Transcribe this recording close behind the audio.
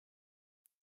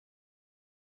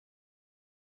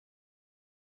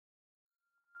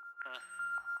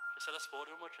said I swore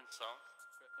too much in the song.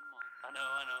 I know.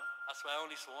 I swear I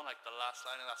only swore like the last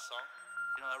line of that song.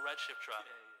 You know that red ship trap?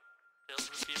 Tales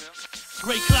of a female.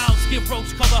 Grey clouds give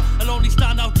ropes cover. A lonely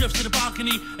standout drifts to the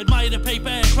balcony. Admire the paper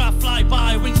aircraft fly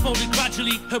by, wings folded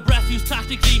gradually. Her breath used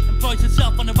tactically employs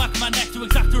itself on the back of my neck to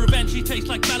exact her revenge. She tastes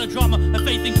like melodrama, a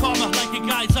faith in karma, like it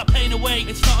guides that pain away.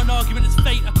 It's not an argument, it's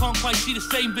fate. I can't quite see the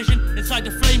same vision. Inside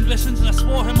the flame glistens, and I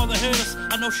swore her mother heard us.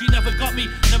 I know she never got me,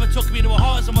 never took me to her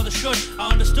heart as a mother should.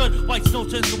 I understood white snow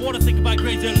turns to water. Think about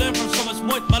grades I learned from summer's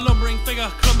wood. My lumbering figure,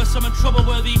 cumbersome and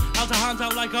trouble-worthy, held her hands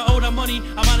out like I owed her money.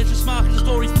 I managed to smile cause the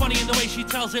story's funny, and the way she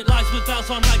tells it lies with bells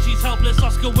on like she's helpless.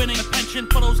 Oscar winning, a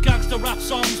penchant for those gangster rap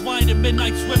songs, wine and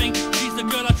midnight swimming. She's the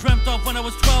girl I dreamt of when I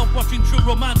was 12, watching True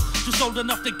Romance. Just old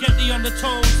enough to get the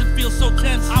undertones and feel so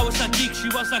tense. I was that geek, she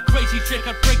was that crazy chick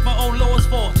I'd break my own laws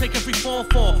for, take every fall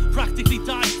for, practically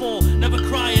die for. Never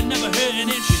crying, never hurt an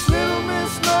inch. She's little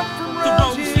miss, not from The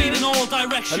round roads here. lead in all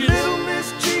directions. A little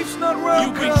mischief's not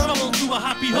welcome. You bring trouble to a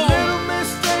happy A home. little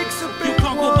mistake's a You big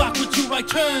can't go one. back with two right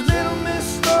turns. Little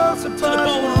miss starts a To the bad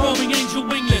bold one. roaming angel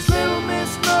wingless. Little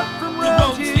miss, not from The round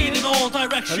roads here. lead in all A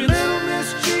directions. little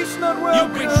mischief's not You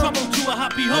welcome. bring trouble to a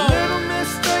happy A home. little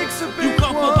mistake's a You big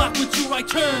can't go one. back with two right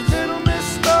turns. Little miss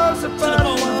starts a To the bad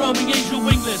bold one. roaming angel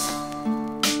wingless.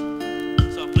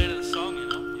 So I played at the song, you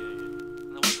know?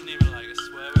 And there wasn't even like a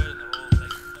swear word in the whole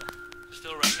thing. She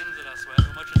still reckons that I swear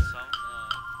too much in the song.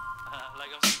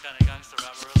 Like I'm some kind of gangster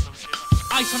rapper or some shit.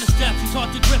 Ice on the steps, it's hard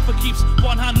to grip, but keeps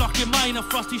one hand locked in mine. A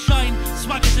frosty shine,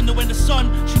 swaggers in the winter sun.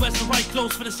 She wears the right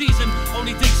clothes for the season,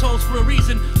 only digs holes for a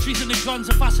reason. She's in the guns,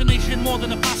 a fascination more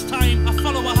than a pastime. I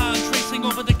follow her hand, tracing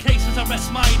over the cases I rest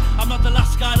mine. I'm not the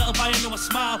last guy that'll buy into a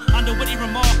smile and a witty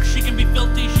remark. She can be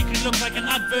filthy, she can look like an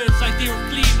advert's idea of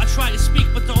clean. I try to speak,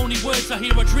 but the only words I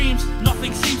hear are dreams.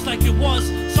 Nothing seems like it was.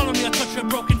 Solemnly I touch her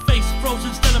broken face,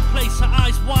 frozen still in place. Her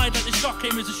eyes wide like the shock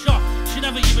came as a shock. She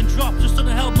never even dropped, just stood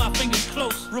and held my fingers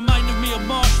close. Reminded me of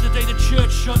March, the day the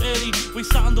church shut early. We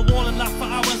sat on the wall and laughed for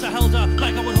hours. I held her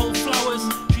like I would hold flowers.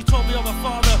 She told me of her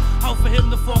father, how for him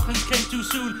the Falklands came too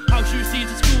soon. How she received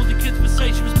at school, the kids would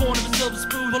say she was born of a silver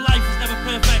spoon. But life is never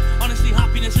perfect, honestly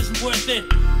happiness isn't worth it.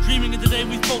 Dreaming of the day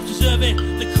we both deserve it,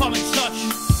 the common such.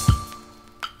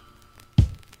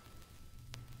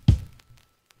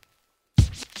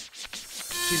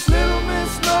 She's little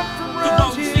miss, not from The round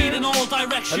roads lead here. in all A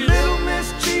directions. little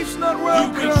mischief's not You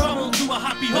welcome. bring trouble to a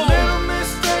happy A home. little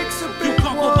mistake's a You big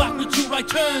can't go back one. with two right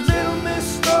turns. Little miss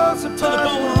starts a To the bad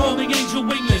bold one. roaming angel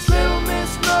wingless. Little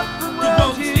miss, not from The round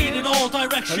roads lead here. in all A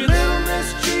directions. little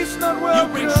mischief's not You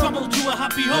welcome. bring trouble to a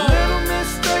happy A home. little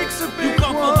mistake's a You big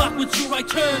can't go back one. with two right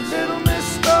turns. Little miss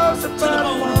starts a To the bad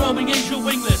bold one. roaming angel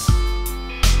wingless.